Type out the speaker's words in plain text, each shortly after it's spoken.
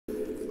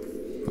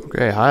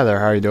Okay, hi there,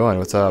 how are you doing?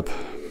 What's up?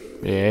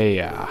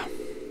 Yeah.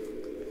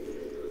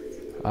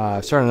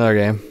 I've started another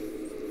game.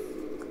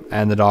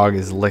 And the dog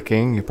is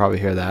licking, you probably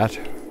hear that.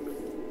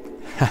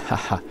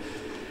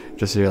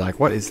 Just so you're like,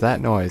 what is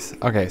that noise?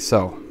 Okay,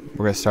 so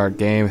we're going to start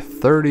game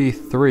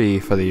 33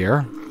 for the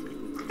year.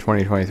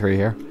 2023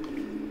 here.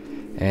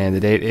 And the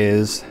date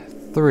is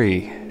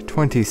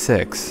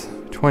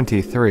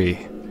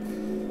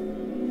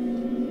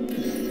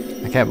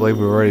 3/26/23. I can't believe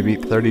we already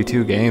beat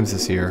 32 games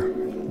this year.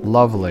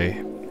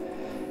 Lovely.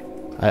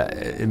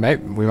 We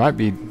might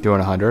be doing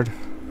 100.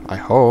 I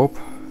hope.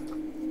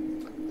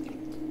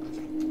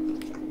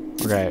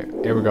 Okay,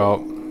 here we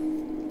go.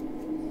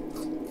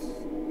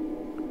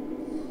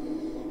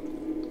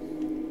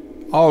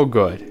 Oh,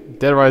 good.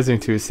 Dead Rising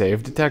 2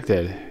 save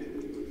detected.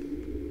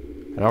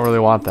 I don't really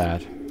want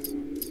that.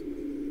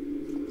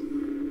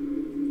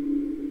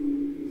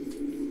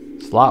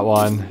 Slot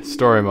 1,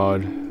 story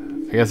mode.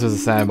 I guess there's a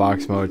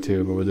sandbox mode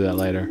too, but we'll do that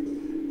later.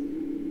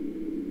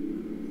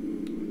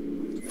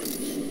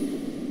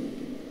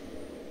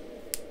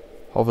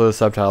 Hopefully the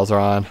subtitles are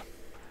on.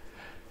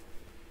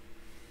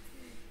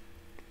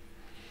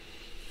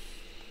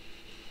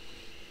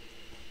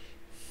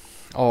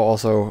 Oh,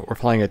 also, we're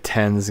playing a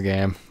tens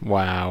game.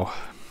 Wow.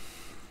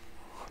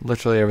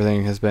 Literally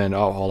everything has been...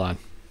 Oh, hold on.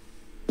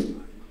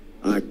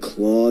 I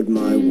clawed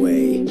my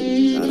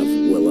way out of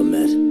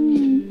Willamette.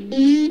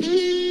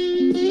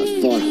 I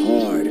fought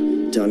hard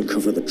to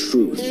uncover the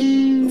truth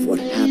of what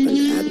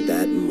happened at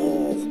that mall.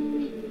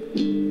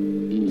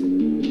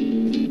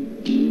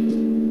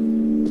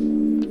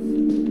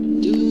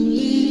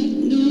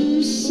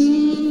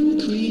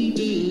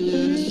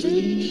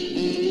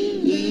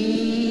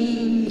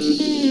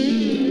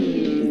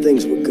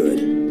 Things were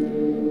good.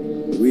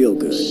 Real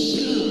good.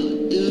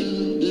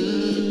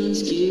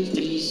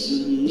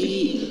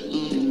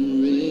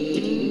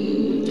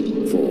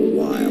 For a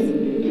while.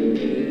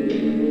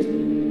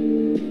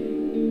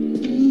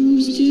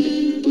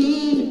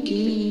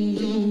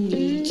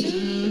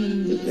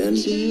 Then,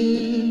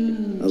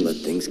 I let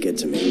things get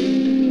to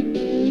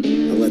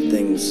me. I let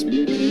things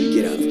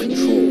get out of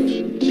control.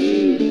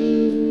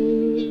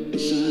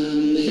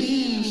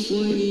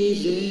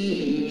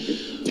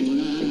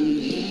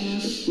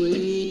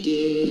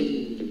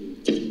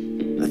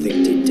 I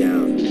think deep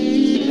down,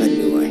 I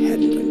knew I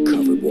hadn't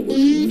uncovered what was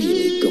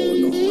really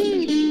going on.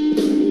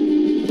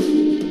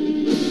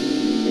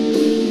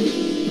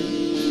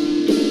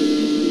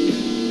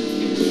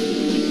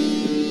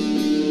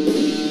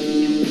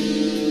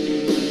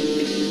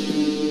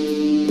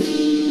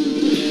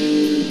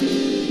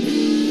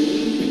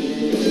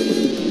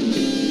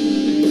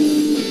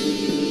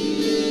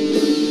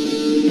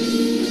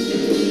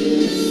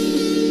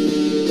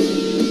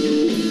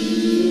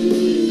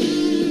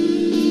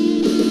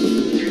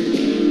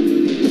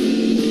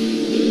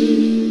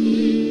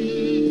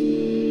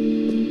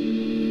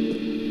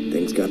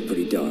 Things got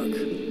pretty dark.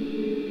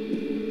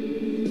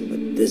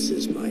 But this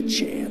is my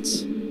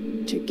chance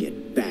to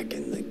get back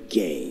in the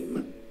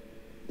game.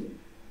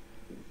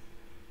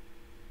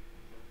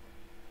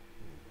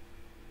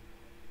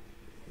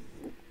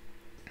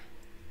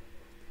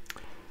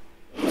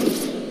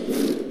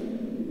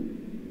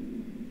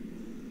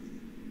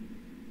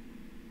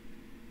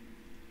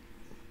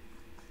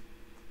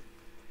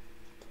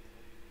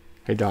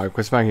 Hey dog,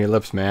 quit smacking your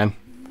lips, man.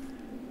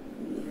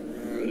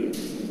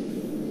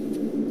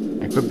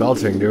 And quit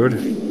belching, dude.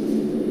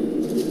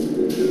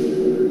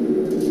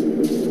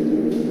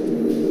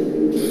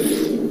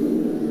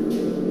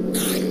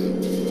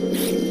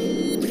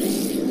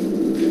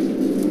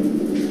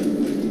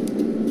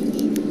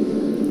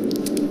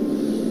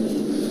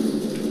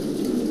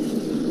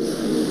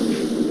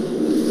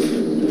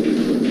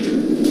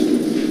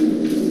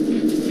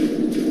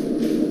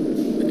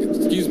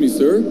 Excuse me,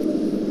 sir?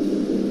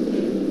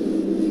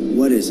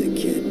 What is it,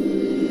 kid?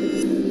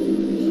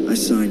 I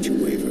signed your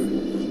waiver.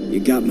 You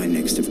got my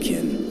next of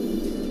kin.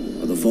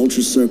 Are the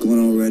vultures circling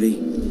already?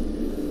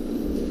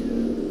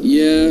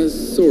 Yeah,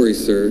 sorry,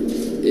 sir.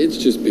 It's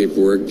just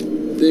paperwork.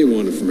 They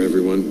want it from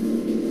everyone.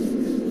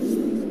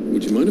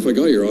 Would you mind if I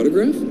got your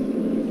autograph?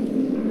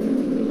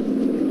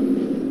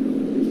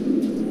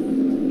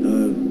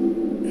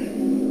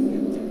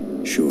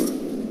 Sure.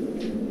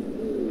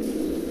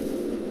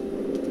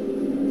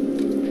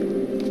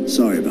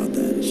 Sorry about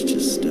that. It's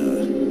just,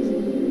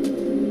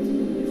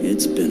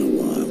 it's been a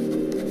while.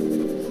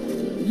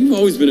 You've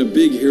always been a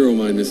big hero of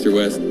mine, Mr.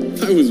 West.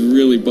 I was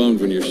really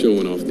bummed when your show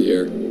went off the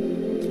air.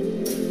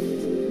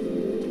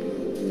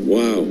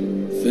 Wow,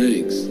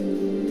 thanks.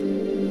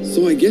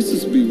 So I guess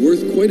this would be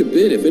worth quite a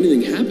bit if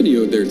anything happened to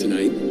you out there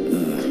tonight.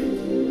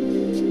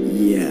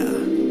 Yeah.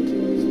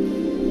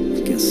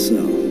 I guess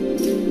so.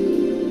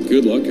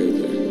 Good luck out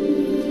there.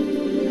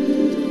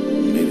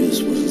 Maybe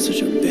this wasn't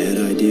such a bad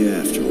idea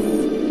after all.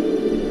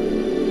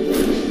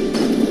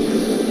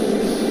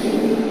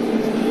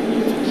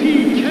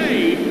 TK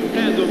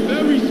has a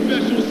very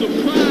special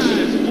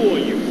surprise for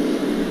you.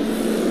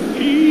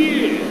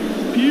 He is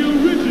the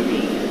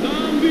original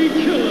zombie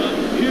killer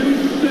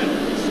himself.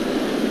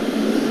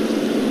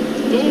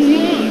 The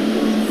one,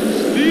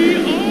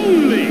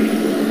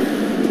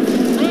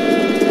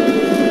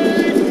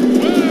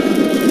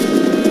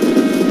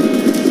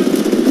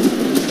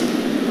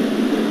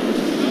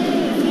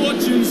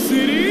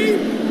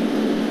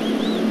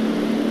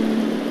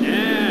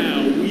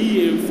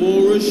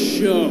 for a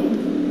show.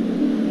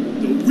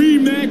 The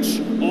rematch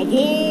of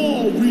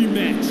all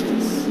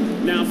rematches.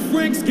 Now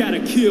Frank's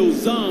gotta kill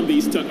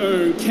zombies to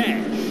earn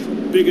cash.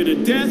 Bigger the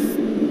death,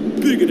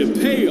 bigger the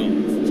payoff.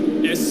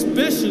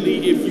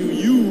 Especially if you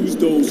use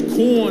those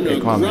corner Hey,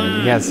 come on, man.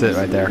 You can't sit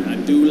right there. I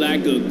do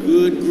like a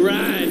good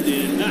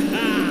grinding.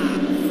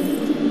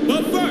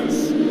 But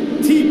first,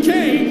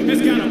 TK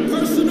has got a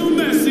personal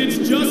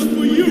message just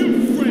for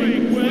you,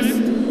 Frank West.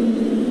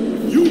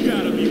 You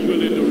gotta be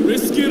willing to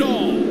risk it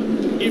all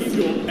if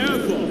you're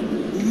ever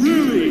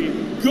really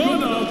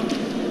gonna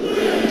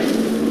win.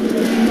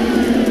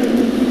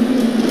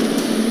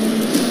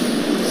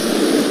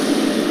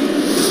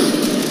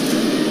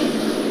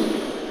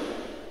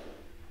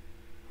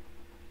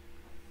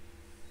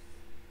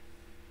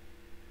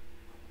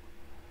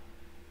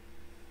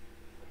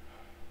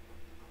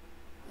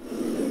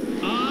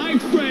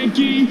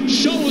 Frankie,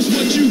 show us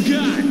what you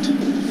got.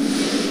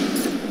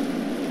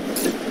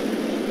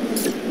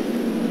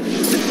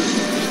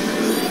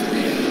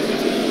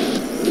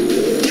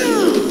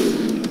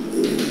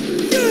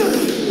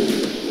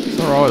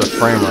 What's wrong with the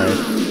frame rate?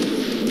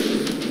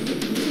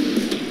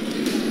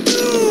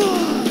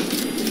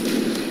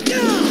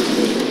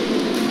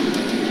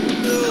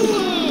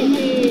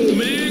 Whoa,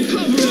 man,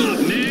 cover up,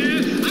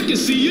 man. I can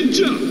see you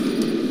jump.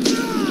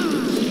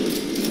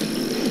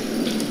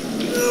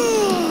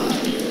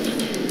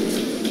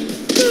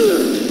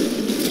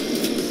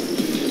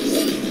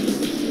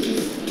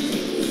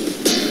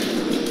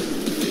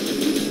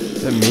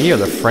 Is it me or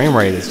the frame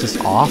rate is just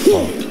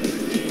awful?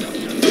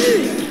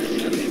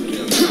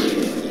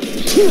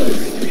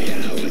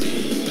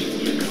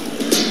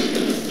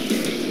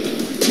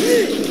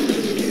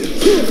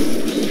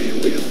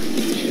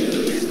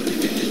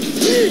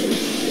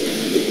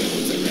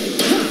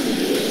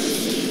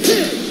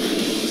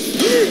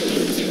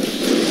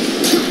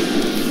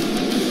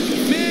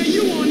 Man,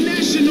 you on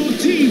national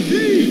TV.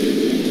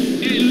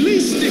 At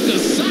least stick a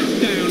sock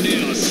down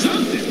there or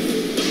something.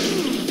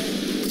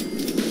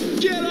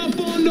 Get up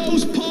on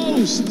those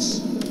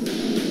posts.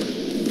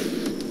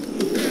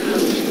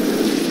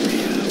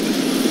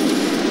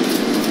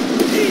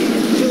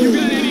 You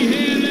got any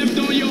hair left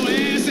on your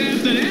ass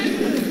after that?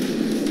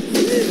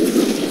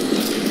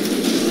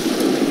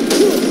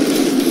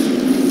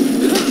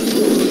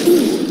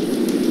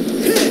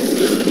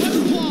 What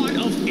part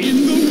of in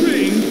the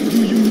ring do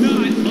you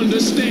not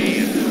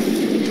understand?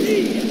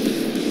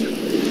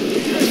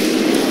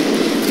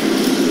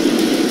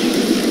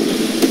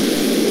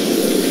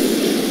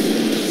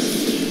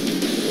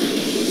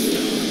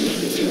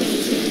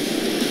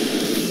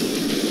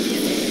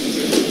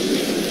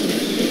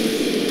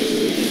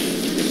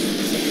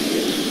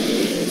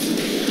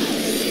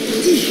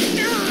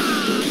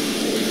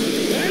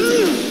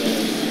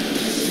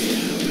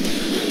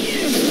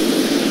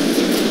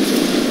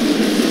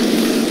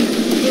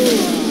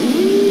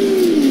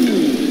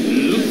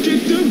 Look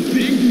at the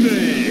big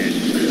man.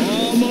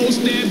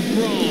 Almost at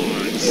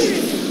bronze.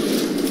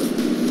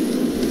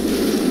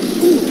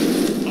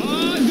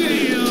 Aw,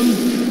 damn.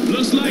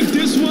 Looks like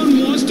this one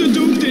wants to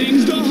do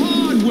things the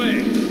hard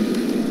way.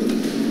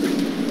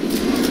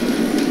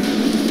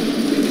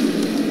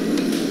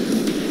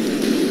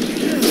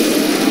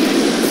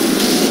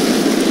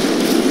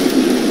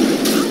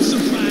 I'm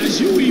surprised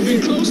you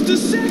even close to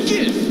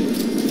second.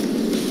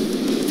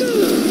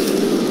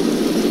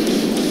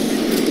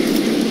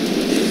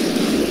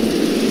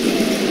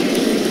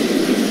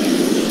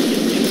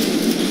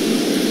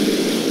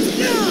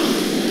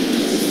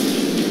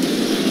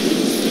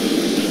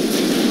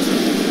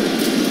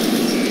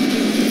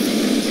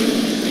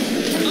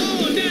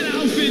 Oh, that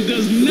outfit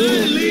does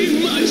not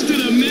leave much to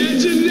the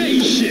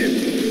imagination.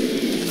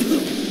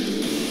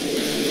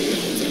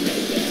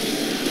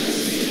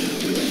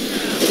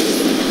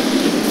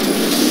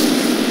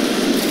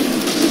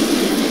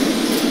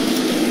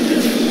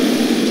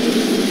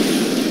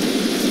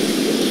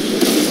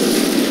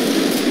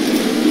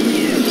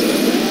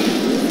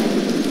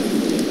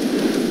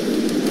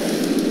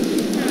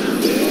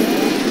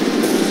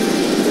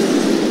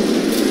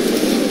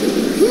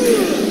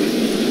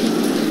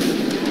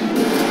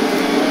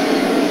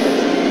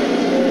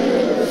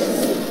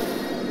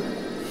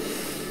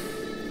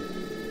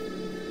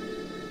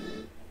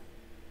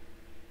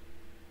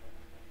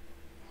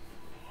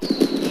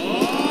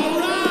 All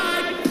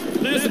right,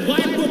 let's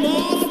wipe them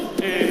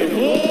off and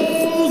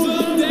hose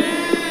them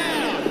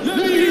down. Let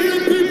me hear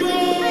it,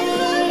 people.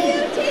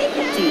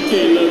 TK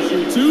loves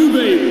you too,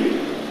 baby.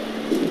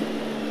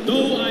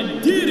 Though I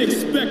did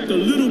expect a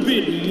little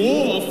bit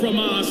more from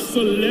our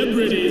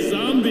celebrity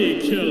zombie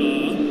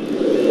killer.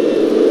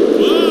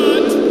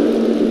 But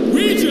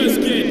we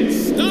just getting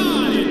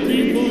started,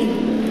 people.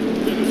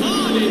 The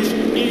carnage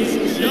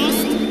is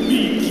just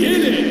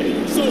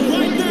beginning. So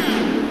right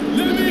now,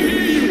 let me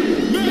hear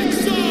you make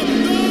some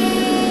noise!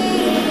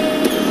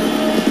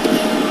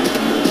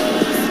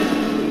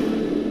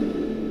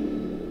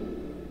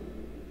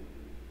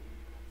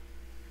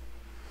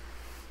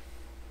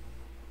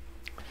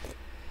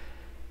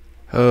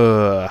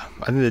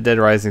 I think the Dead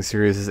Rising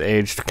series has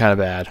aged kind of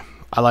bad.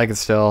 I like it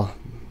still,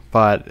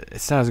 but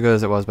it's not as good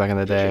as it was back in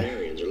the day.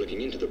 Veterinarians are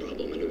looking into the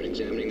problem and have been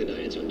examining the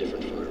diets on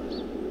different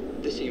farms.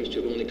 This seems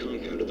to have only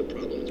compounded the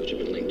problems which have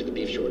been linked to the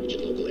beef shortage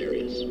in local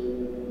areas.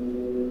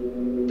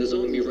 The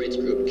zombie rights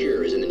group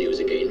Cure is in the news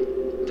again.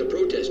 The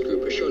protest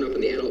group has shown up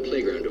in the adult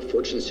playground of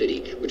Fortune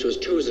City, which was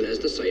chosen as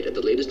the site of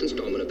the latest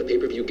installment of the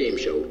pay-per-view game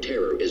show,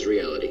 Terror is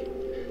Reality.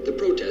 The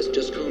protest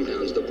just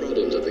compounds the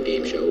problems of the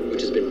game show,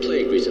 which has been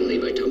plagued recently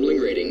by tumbling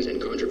ratings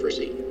and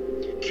controversy.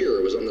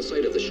 Cure was on the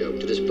site of the show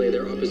to display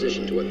their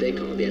opposition to what they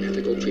call the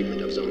unethical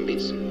treatment of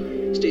zombies.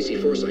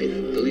 Stacey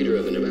Forsyth, the leader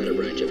of the Nevada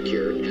branch of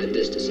Cure, had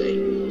this to say.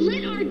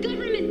 Let our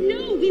government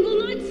know we will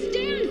not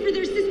stand for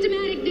their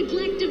systematic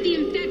neglect of the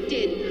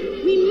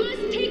infected. We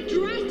must take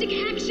drastic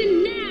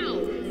action now.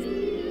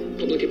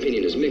 Public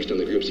opinion is mixed on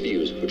the group's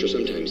views, which are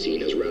sometimes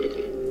seen as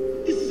radical.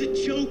 This is a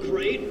joke,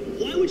 right?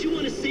 Why would you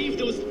want to save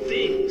those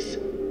things?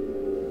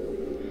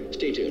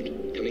 Stay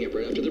tuned. Coming up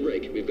right after the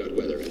break, we've got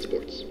weather and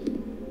sports.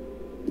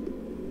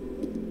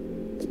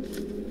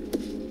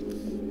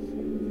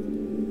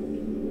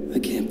 I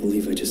can't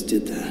believe I just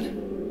did that.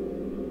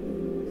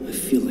 I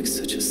feel like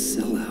such a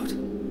sellout.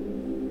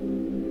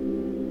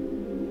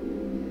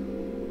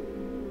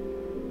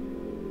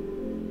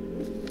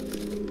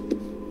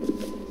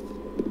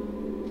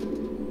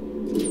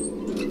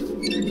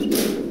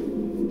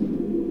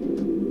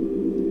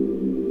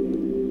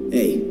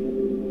 Hey,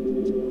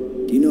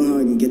 do you know how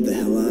I can get the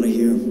hell out of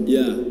here?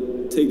 Yeah,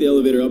 take the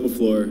elevator up a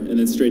floor and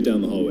then straight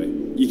down the hallway.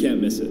 You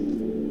can't miss it.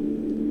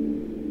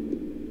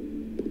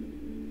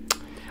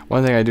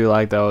 One thing I do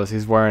like though is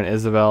he's wearing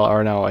Isabel,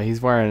 or no, he's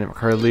wearing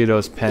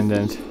Carlito's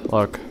pendant.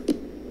 Look.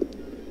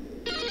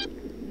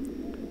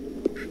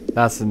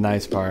 That's the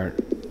nice part.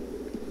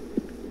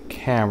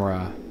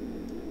 Camera.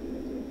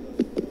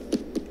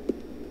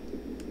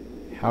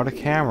 How to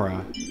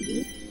camera?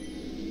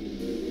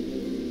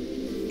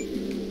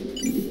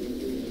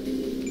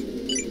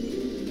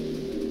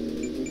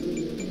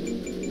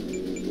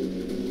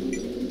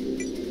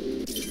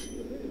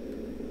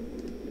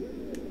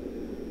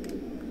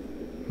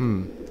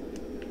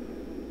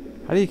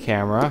 How do you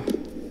camera?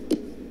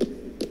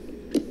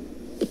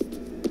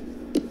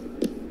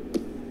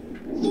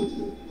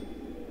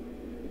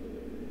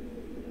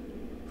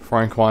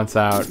 Frank wants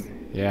out.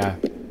 Yeah.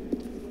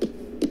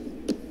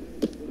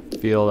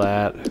 Feel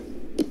that.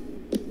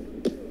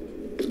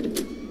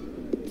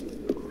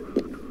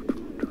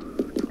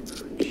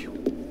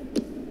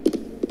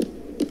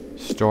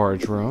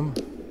 Storage room.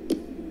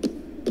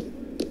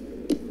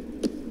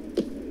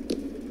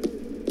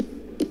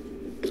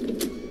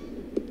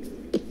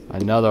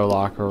 Another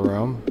locker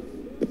room.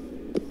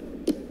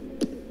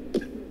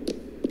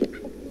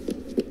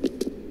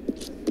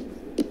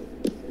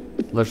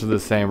 Literally the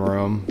same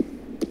room.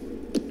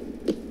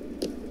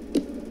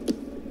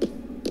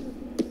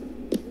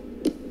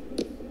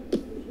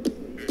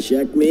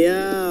 Check me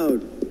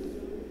out.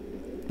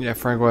 Yeah,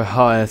 Frank, oh,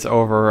 and it's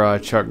over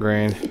Chuck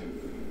Green.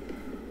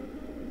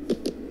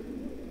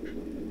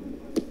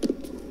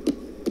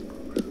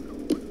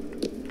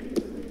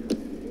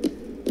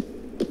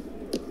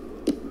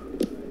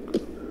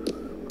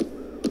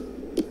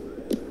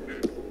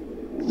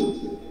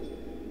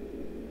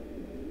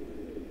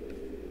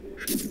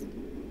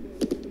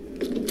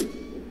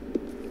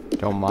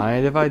 Don't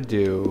mind if I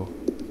do.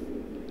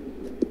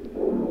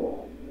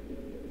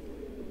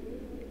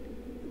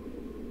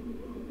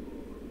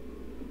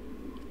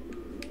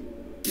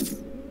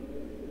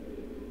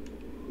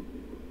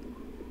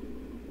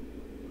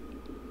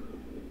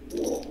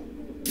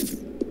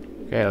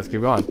 Okay, let's keep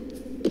going.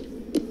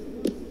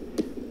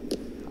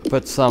 I'll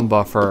put some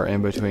buffer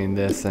in between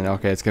this and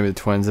okay, it's gonna be the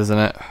twins, isn't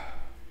it?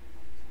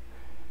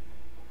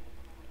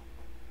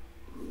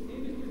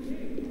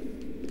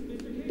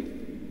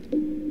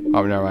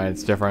 Oh, never mind,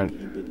 it's different.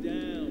 Keep it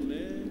down,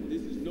 man.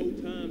 This is no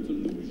time to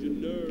lose your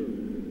nerve.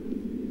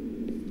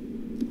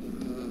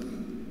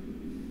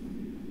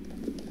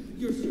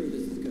 You're sure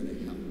this is gonna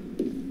help,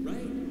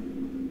 right?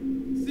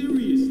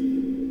 Seriously,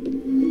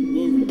 you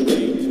worry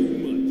way too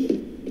much.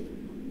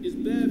 It's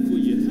bad for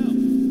your health.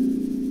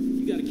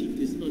 You gotta keep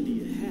this under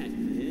your hat,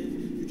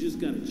 man. You just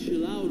gotta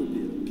chill out a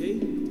bit, okay?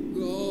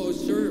 Oh,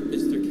 sure,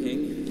 Mr.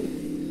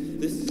 King.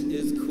 This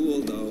is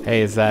cool, though.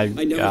 Hey, is that,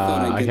 I never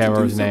thought I'd I get can't to remember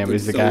do his name, but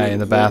he's the something guy so in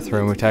the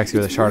bathroom who attacks you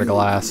with a shard of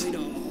glass.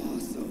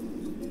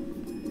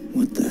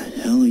 What the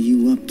hell are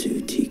you up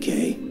to,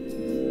 TK?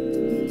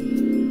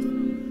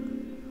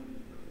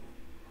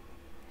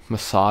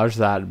 Massage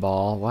that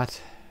ball,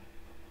 what?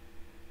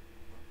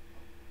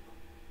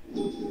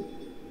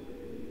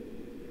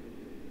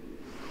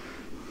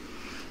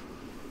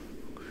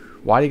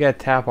 Why do you gotta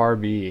tap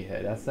RB?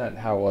 That's not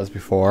how it was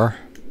before.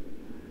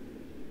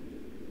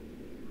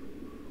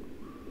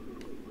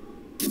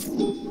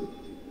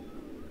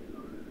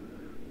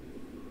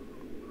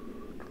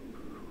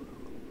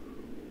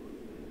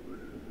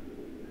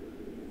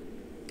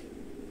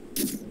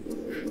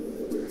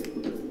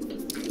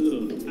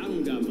 Look, I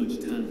don't got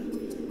much time,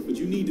 but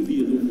you need to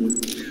be a little more.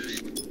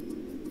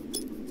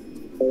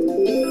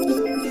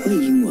 What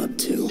are you up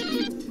to?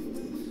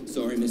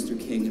 Sorry, Mr.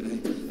 King.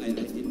 I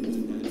didn't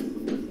mean that.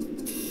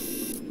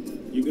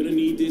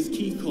 need this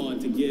key card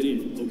to get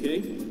in, okay?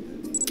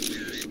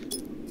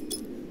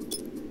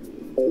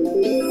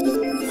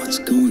 What's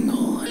going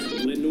on?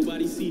 Don't let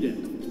nobody see that.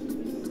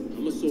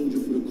 I'm a soldier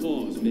for the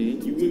cause,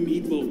 man. You and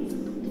me both.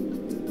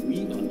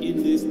 We are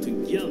in this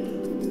together.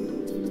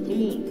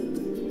 Come on.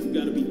 You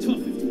gotta be tough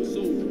if you're a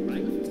soldier,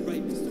 right?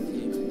 Right, Mr.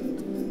 King.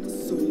 A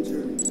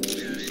soldier.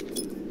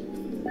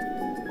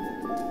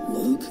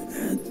 Look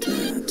at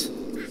that.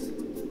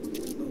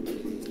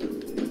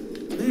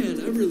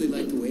 Man, I really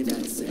like the way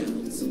that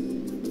sounds.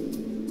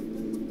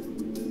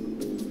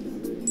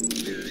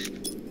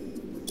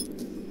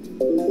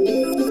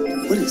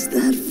 What is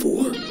that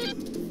for?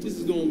 This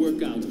is gonna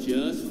work out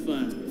just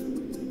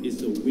fine.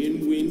 It's a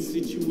win-win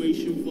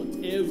situation for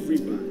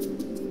everybody.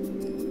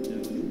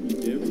 Now, you be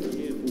very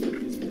careful with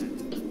this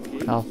happens,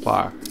 okay? How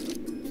far?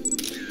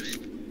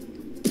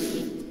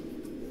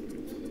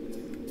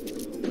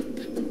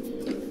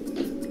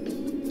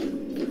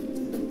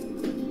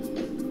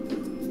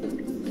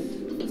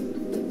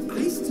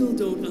 I still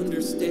don't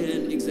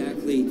understand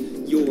exactly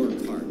your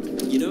part,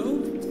 you know?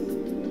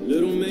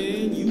 Little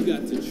man, you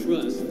got to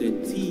trust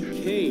that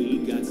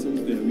TK got some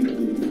very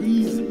good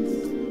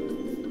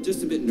reasons.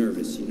 Just a bit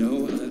nervous, you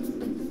know?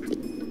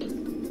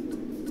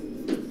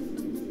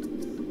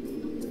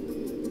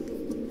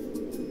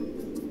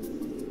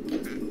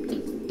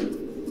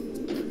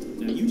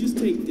 Now you just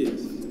take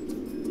this.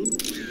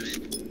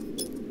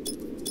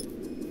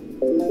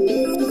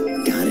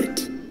 Got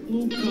it. A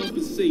little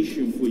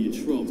compensation for your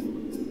trouble.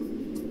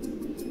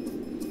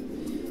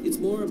 It's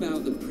more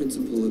about the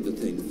principle of the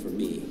thing for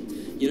me,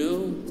 you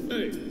know?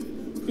 Hey,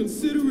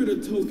 consider it a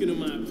token of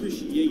my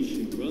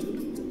appreciation, brother.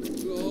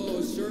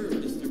 Oh, sure,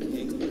 Mr.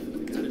 King.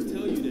 I gotta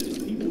tell you that it's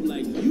people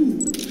like you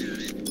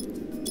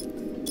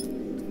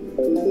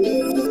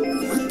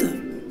What the?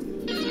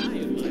 I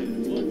admire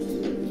the most.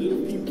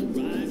 Little people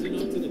rising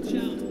up to the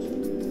challenge.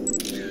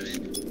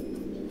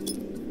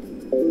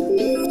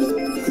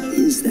 What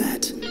is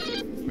that?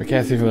 We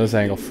can't see from this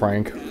angle,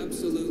 Frank.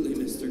 Absolutely,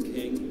 Mr.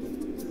 King.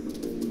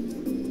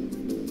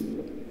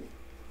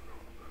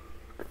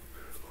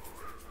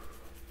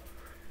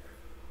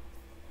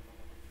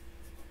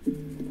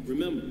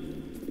 Remember,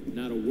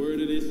 not a word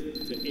of this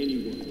to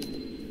anyone.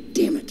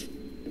 Damn it.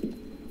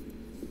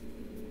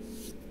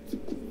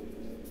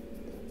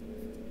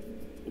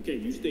 Okay,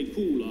 you stay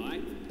cool, all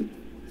right?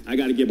 I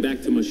gotta get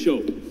back to my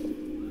show.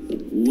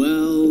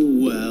 Well,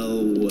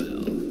 well,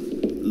 well.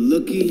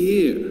 Looky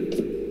here,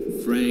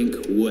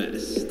 Frank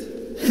West.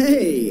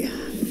 Hey,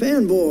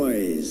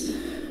 fanboys.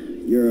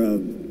 You're a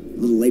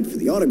little late for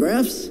the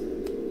autographs.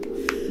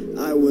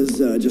 I was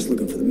just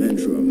looking for the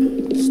men's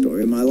room.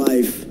 Story of my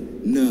life.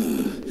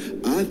 Nah,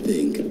 I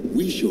think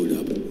we showed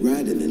up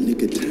right in the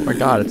nick of time. Oh my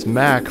god, it's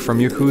Mac from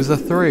Yakuza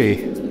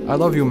 3. I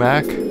love you,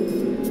 Mac.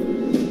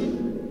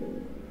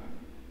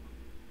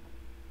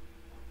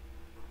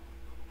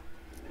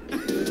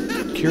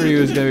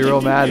 Kiryu is gonna be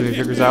real mad if he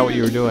figures out what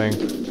you were doing.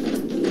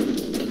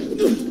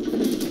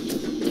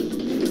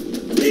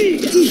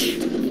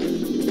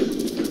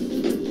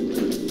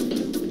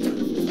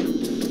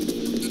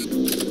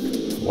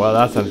 Well,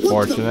 that's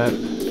unfortunate.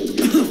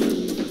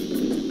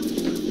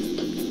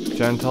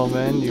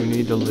 Gentlemen, you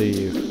need to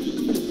leave.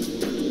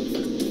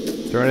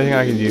 Is there anything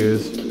I could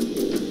use?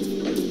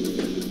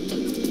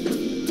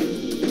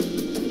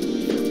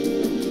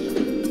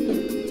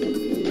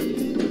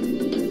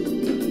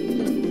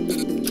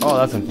 Oh,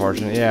 that's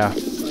unfortunate, yeah.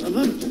 Son of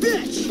a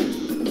bitch!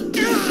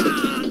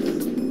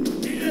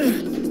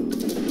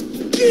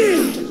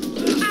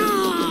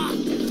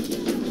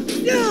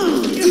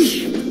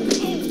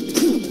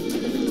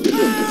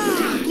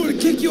 I'm gonna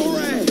kick your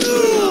ass!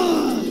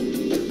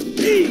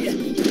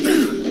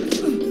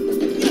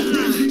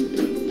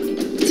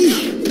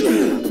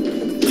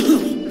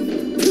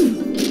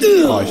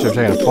 Oh, I should have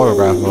taken a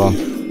photograph of him.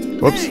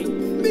 Whoops.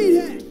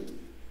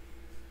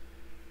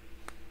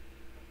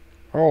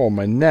 Oh,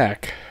 my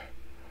neck.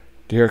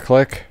 Do you hear a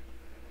click?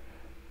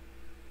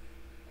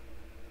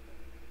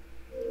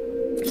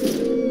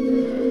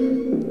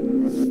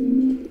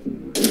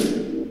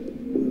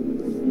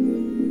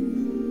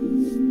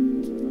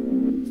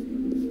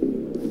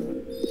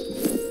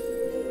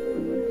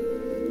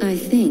 I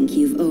think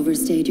you've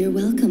overstayed your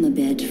welcome a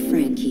bit,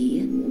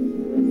 Frankie.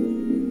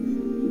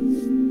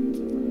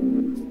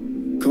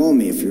 Call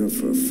me if you're up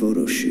for a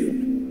photo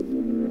shoot.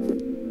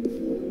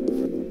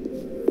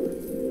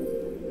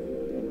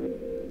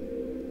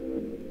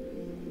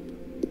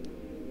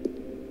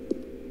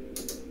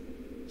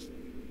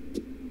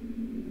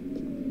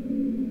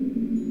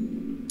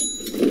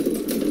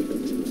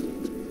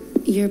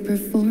 Your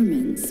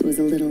performance was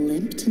a little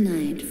limp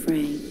tonight,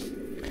 Frank.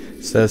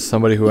 Says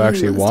somebody who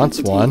actually You must wants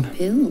have to one. take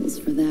pills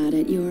for that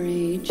at your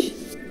age.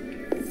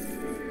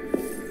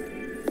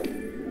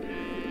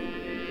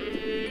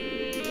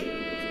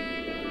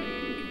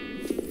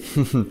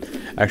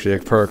 Actually, a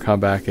per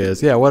comeback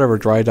is, yeah, whatever,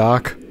 dry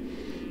dock.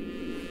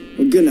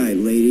 Well, good night,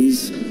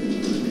 ladies.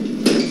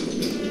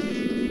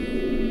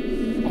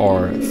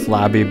 Or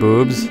flabby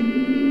boobs.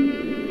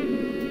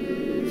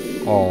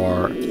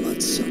 Or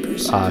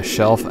Bloodsuckers.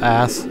 shelf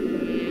ass.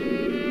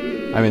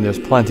 I mean, there's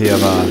plenty of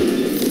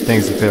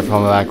things you could have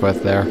come back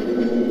with there.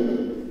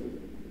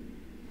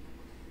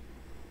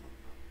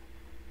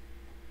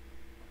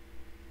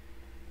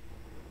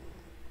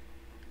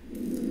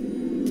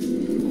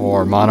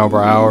 Or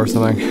monobrow or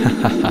something.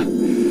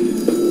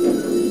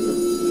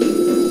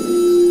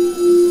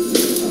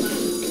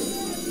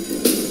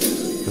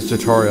 This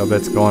tutorial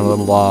bit's going a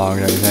little long,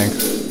 don't you think?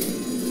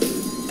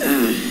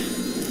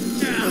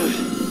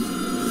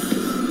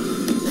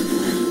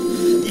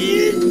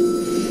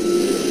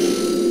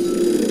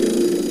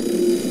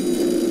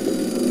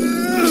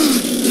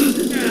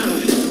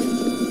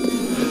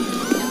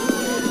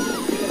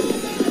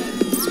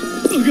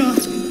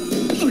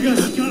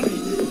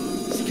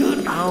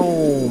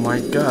 Oh, my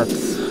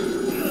guts.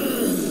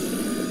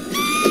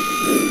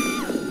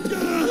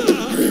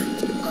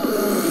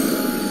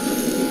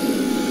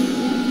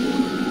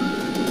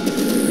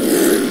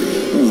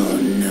 Oh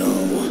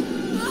no.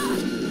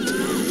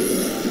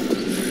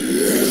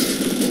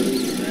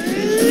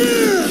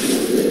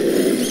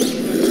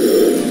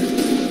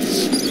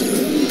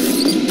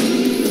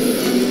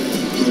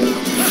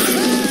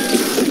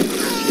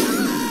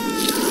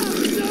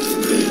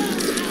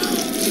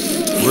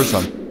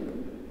 Gruesome.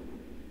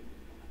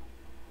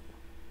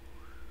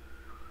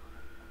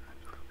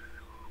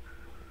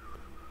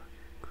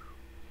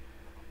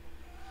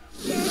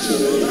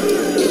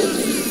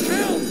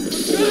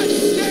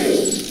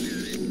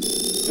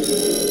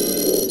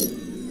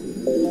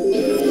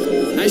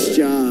 Nice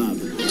job.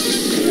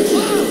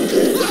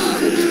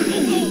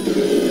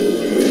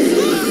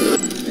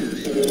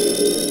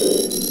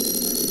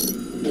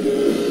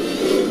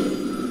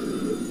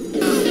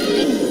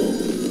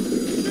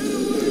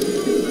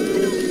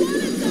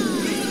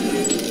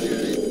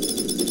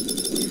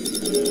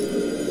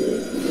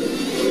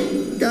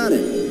 Got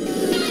it.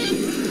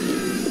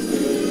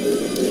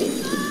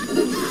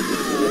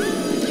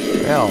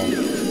 Hell.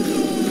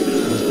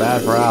 It was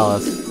bad for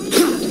Alice.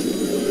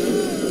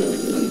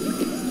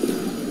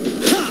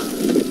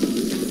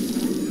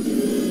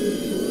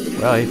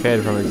 Well, he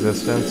faded from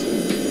existence.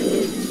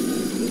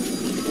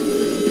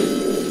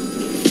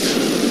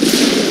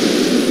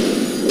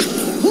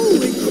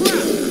 Holy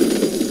crap!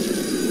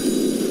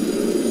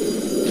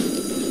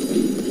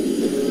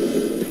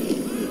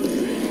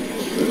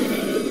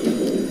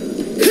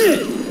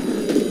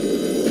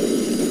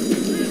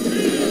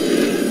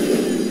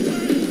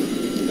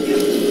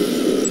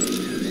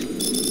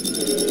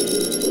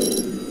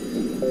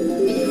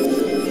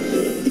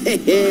 Hey,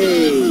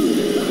 hey.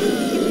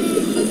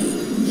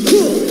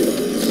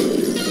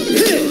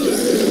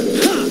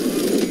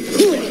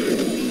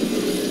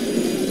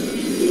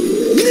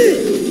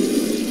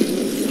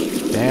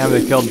 Damn,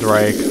 they killed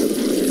Drake.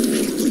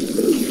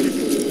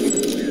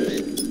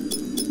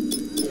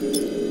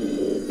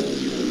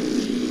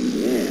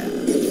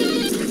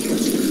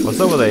 What's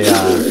up with a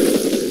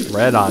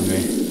red on me?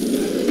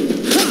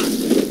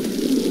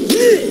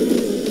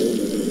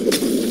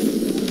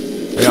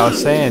 Like I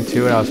was saying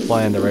too when I was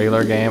playing the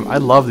regular game, I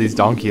love these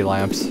donkey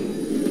lamps. I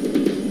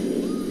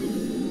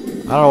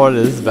don't know what it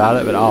is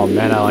about it, but oh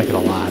man, I like it a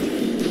lot.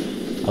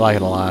 I like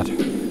it a lot.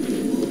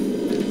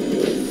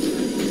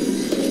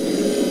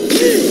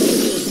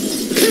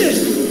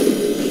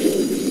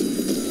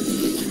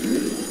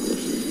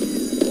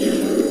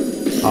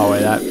 Oh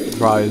wait, that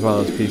probably is one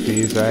of those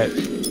PPs, right?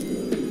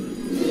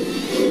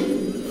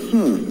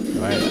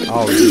 Right.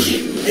 Oh.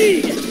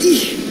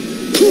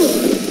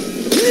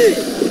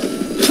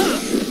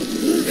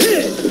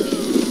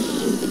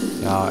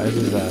 No, this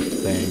is a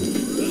thing.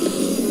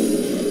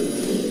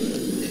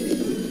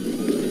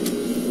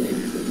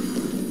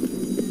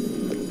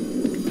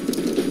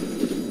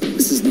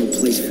 This is no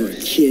place for a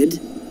kid.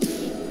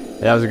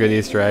 That was a good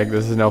Easter egg.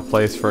 This is no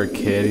place for a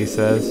kid, he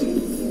says.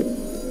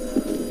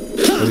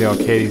 With, you know,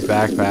 Katie's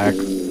backpack.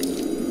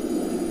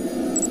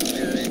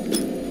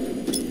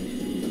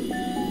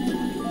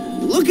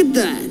 Look at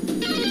that.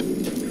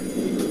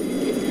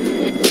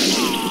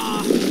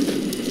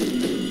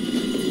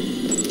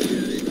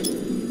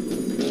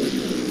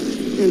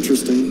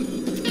 Interesting.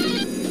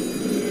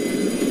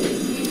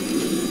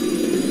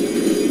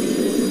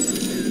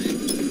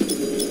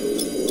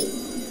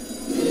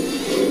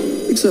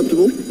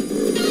 Acceptable.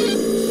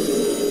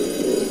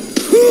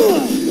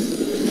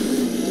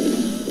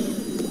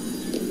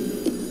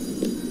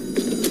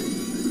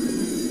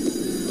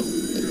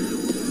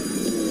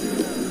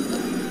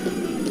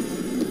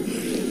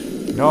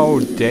 No,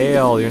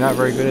 Dale, you're not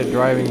very good at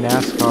driving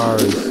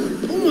NASCARs.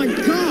 Oh my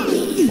god!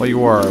 Well, you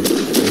were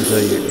until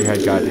your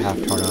head got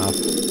half torn off.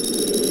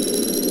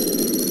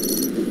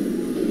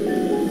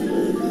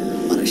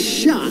 What a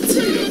shot!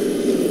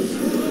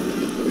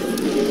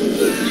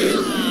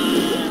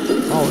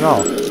 Oh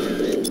no.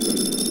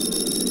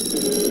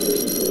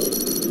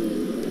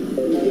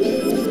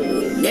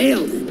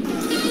 Nailed it.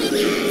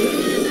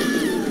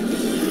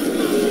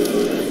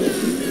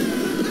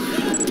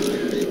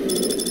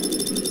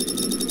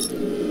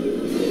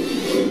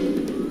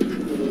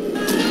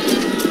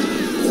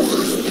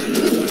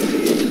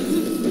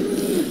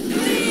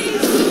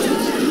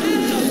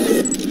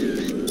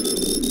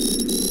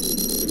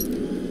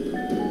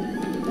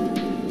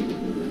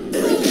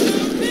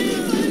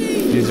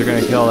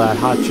 kill that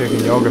hot chick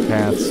in yoga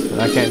pants.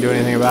 And I can't do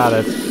anything about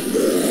it.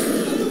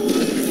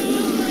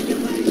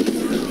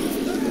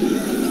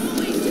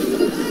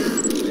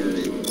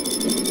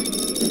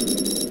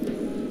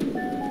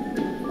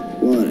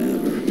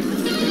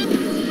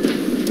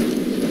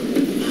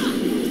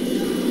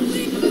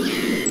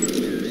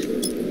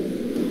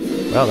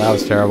 Well, that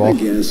was terrible. I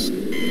guess.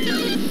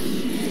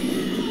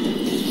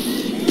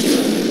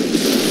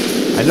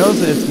 I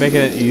noticed it's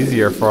making it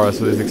easier for us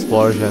with these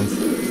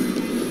explosions.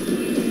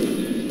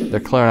 They're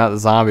clearing out the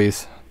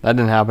zombies. That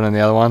didn't happen in the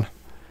other one.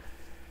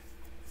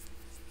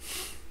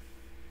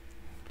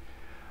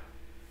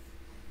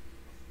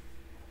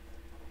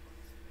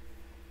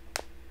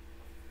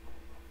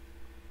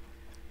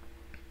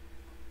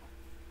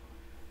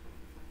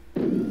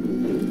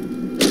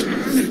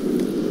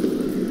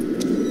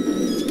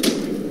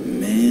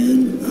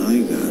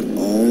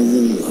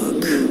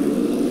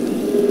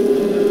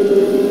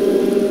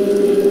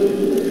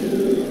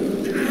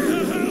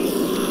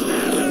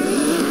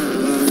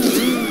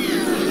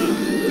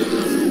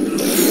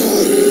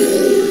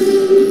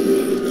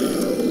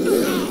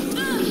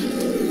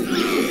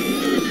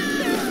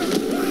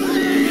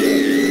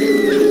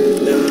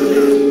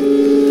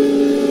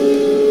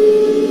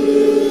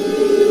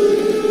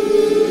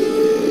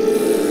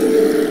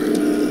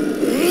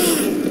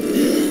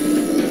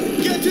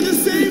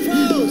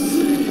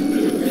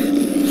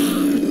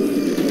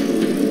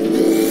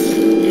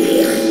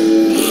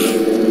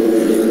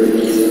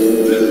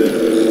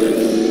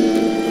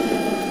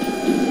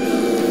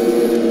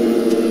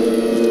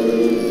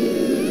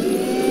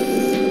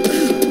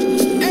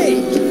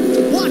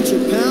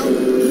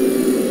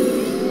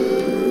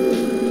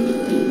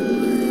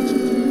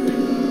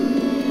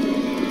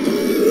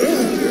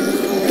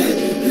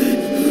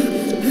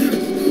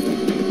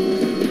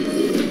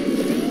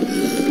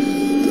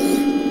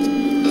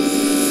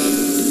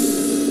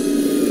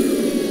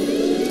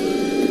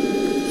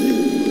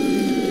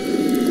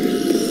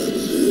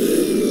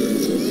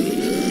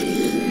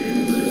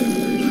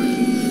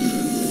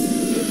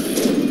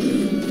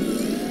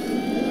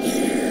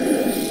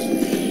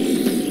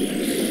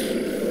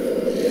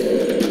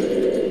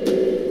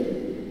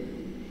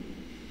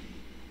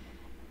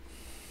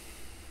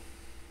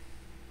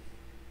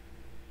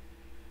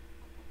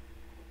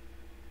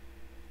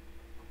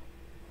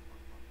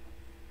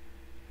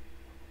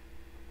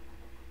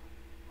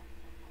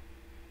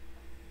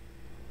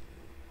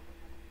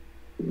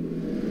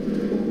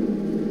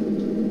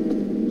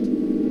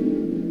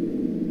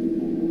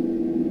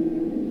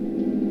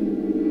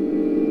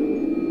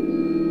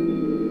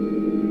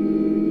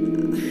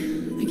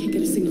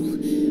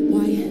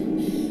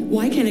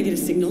 Why can't I get a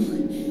signal?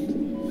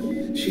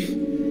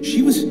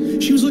 She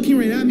was looking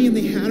right at me and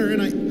they had her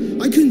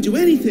and I couldn't do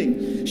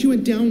anything. She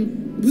went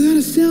down without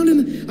a sound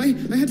and I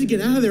had to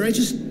get out of there. I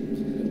just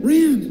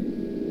ran.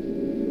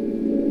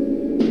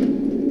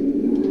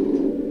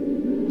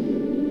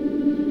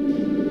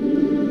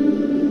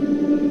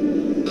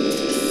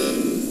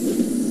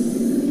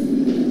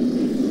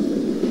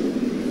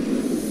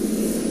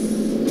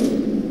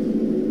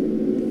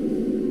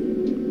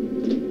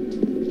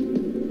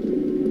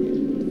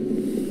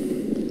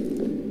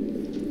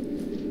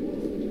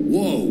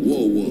 Whoa.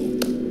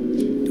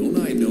 Don't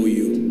I know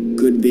you?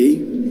 Could be.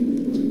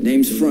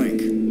 Name's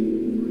Frank.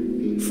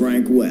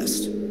 Frank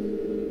West.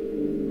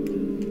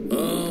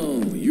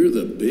 Oh, you're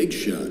the big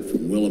shot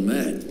from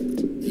Willamette.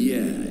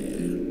 Yeah.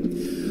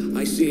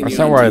 I seen you. That's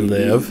not where I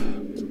live.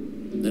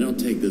 Now don't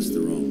take this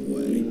the wrong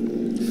way,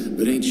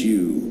 but ain't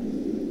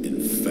you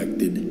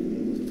infected?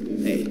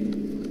 Hey,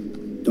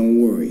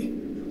 don't worry.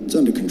 It's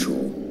under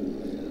control.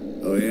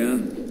 Oh yeah?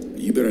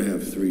 You better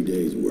have 3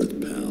 days worth,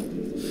 pal.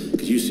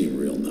 Because you seem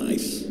real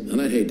nice,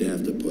 and I'd hate to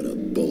have to put a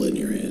bullet in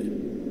your head.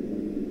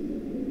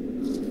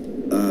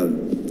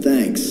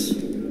 Thanks.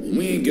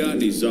 We ain't got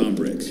any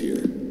Zombrex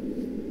here.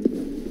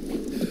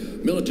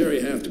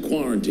 Military have to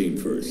quarantine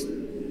first.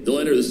 They'll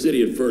enter the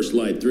city at first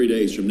light 3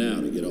 days from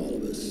now to get all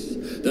of us.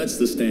 That's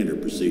the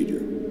standard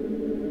procedure.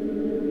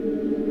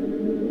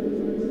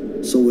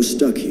 So we're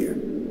stuck here.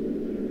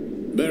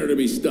 Better to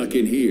be stuck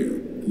in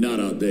here,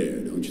 not out there,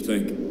 don't you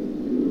think?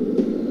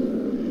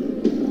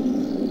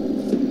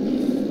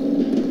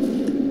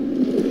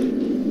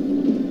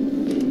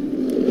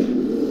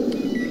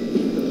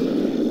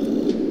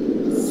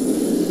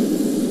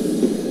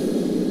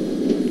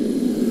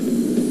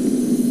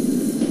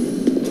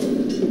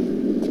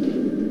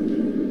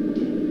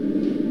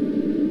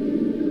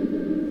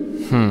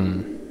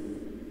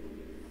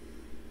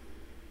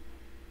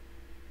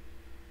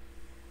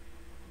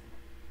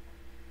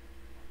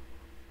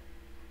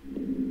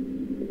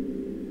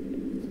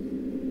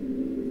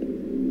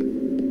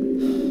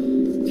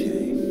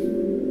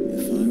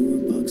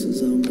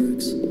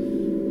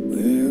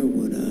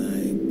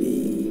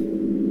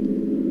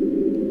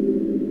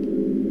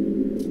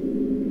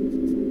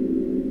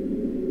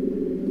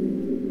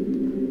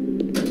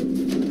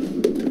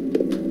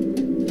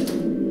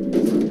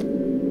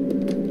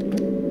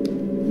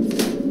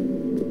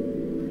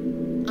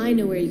 I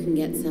know where you can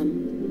get some.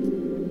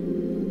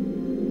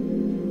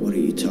 What are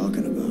you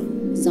talking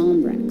about?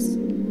 Zombrex.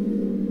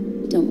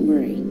 Don't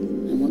worry,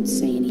 I won't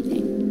say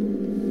anything.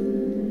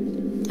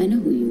 I know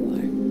who you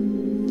are.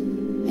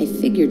 I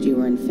figured you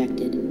were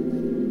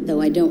infected,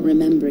 though I don't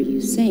remember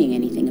you saying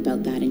anything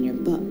about that in your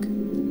book.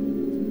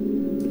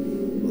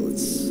 Well,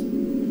 it's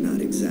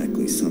not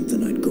exactly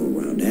something I'd go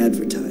around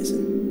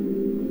advertising.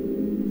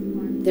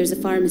 There's a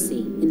pharmacy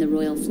in the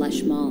Royal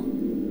Flush Mall.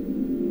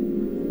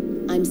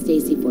 I'm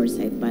Stacy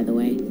Forsythe, by the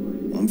way.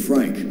 I'm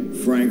Frank.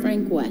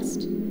 Frank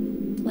West.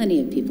 Plenty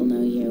of people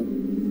know you.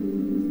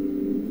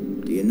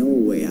 Do you know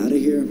a way out of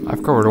here?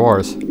 I've covered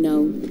wars.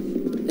 No,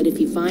 but if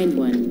you find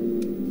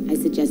one, I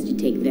suggest you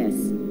take this.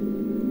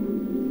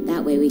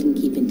 That way we can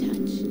keep in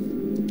touch.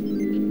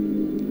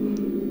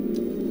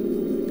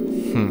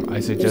 I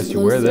suggest you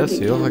wear this.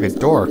 You look like a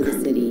dork. The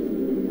city.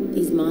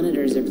 These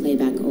monitors are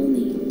playback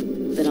only,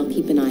 but I'll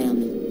keep an eye on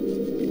them.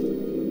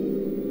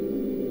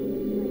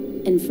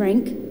 And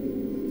Frank,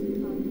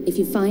 if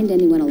you find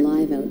anyone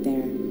alive out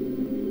there...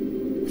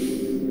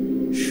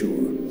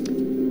 Sure.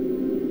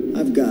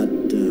 I've got,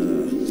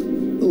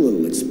 a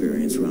little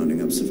experience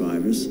rounding up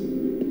survivors.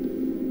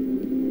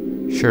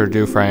 Sure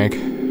do, Frank.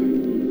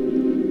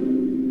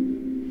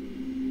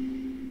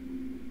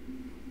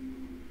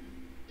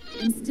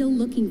 I'm still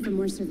looking for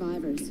more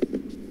survivors.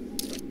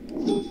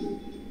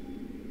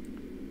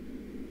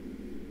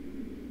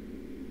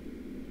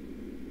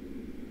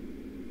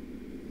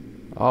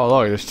 Oh,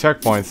 look, there's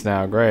checkpoints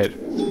now. Great.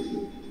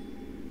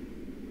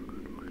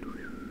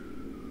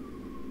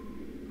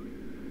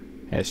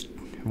 His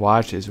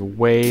watch is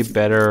way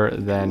better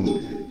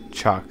than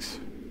Chuck's.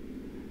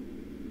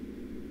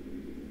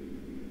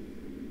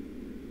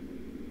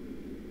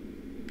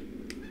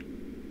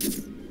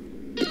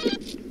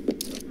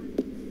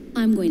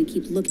 I'm going to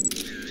keep looking.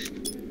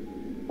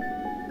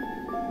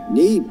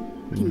 Neat.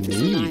 Looking for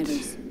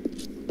survivors.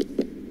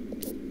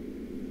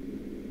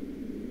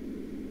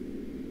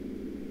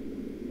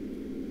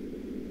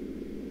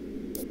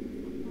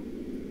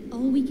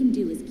 All we can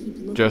do is keep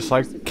looking. Just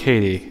like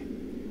Katie.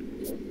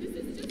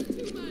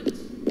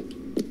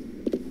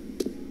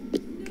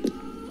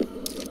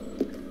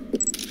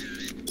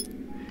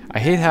 I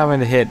hate having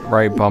to hit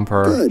right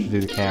bumper to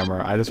do the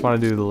camera. I just want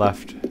to do the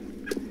left.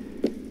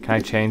 Can I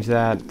change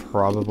that?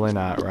 Probably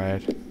not,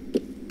 right?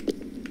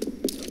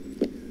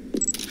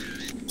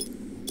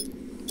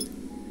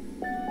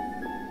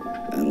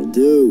 That'll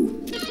do.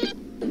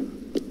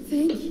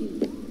 Thank you.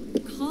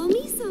 Call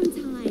me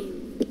sometime.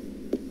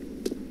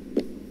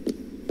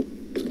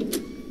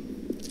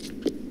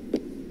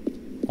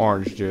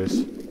 Orange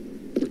juice.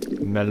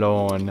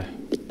 Melon.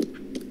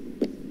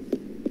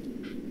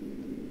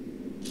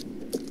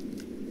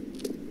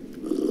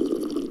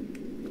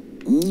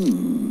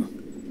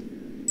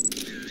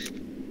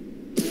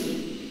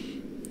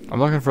 I'm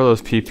looking for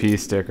those PP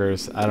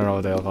stickers. I don't know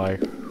what they look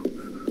like.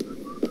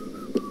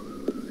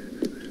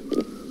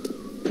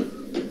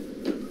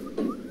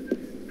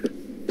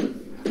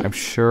 I'm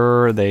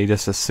sure they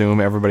just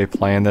assume everybody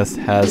playing this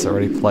has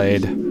already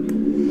played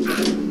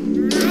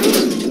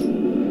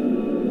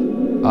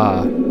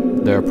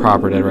their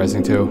proper Dead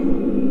Rising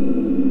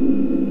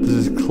 2.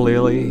 This is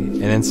clearly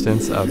an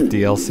instance of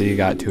DLC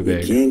got too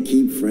big. You can't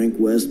keep Frank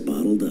West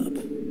bottled up.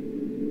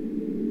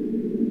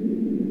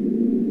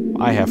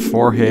 I have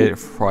 4 head.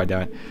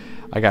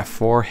 I got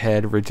 4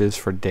 head ridges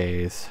for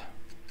days.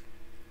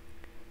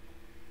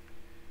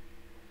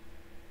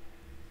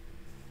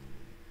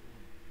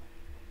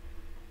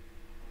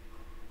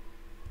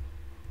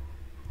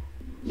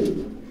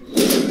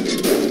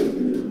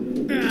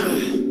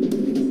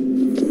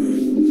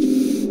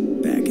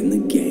 Back in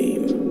the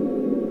game.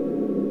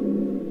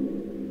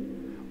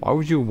 Why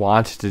would you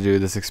want to do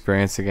this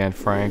experience again,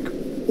 Frank?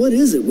 What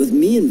is it with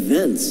me and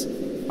Vince?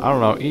 I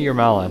don't know. Eat your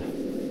melon.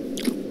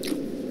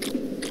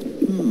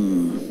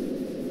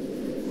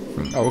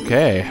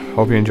 Okay,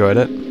 hope you enjoyed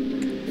it.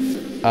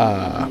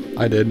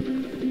 I did.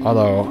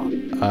 Although,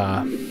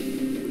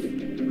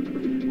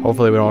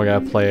 hopefully we don't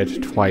gotta play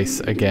it twice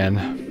again.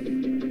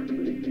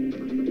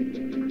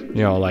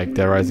 You know, like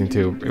Dead Rising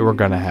 2. We're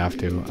gonna have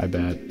to, I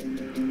bet.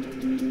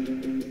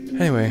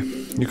 Anyway,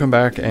 you come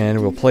back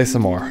and we'll play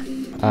some more.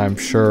 I'm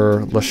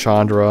sure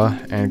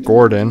Lashandra and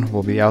Gordon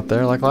will be out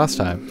there like last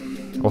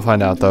time. We'll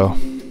find out though.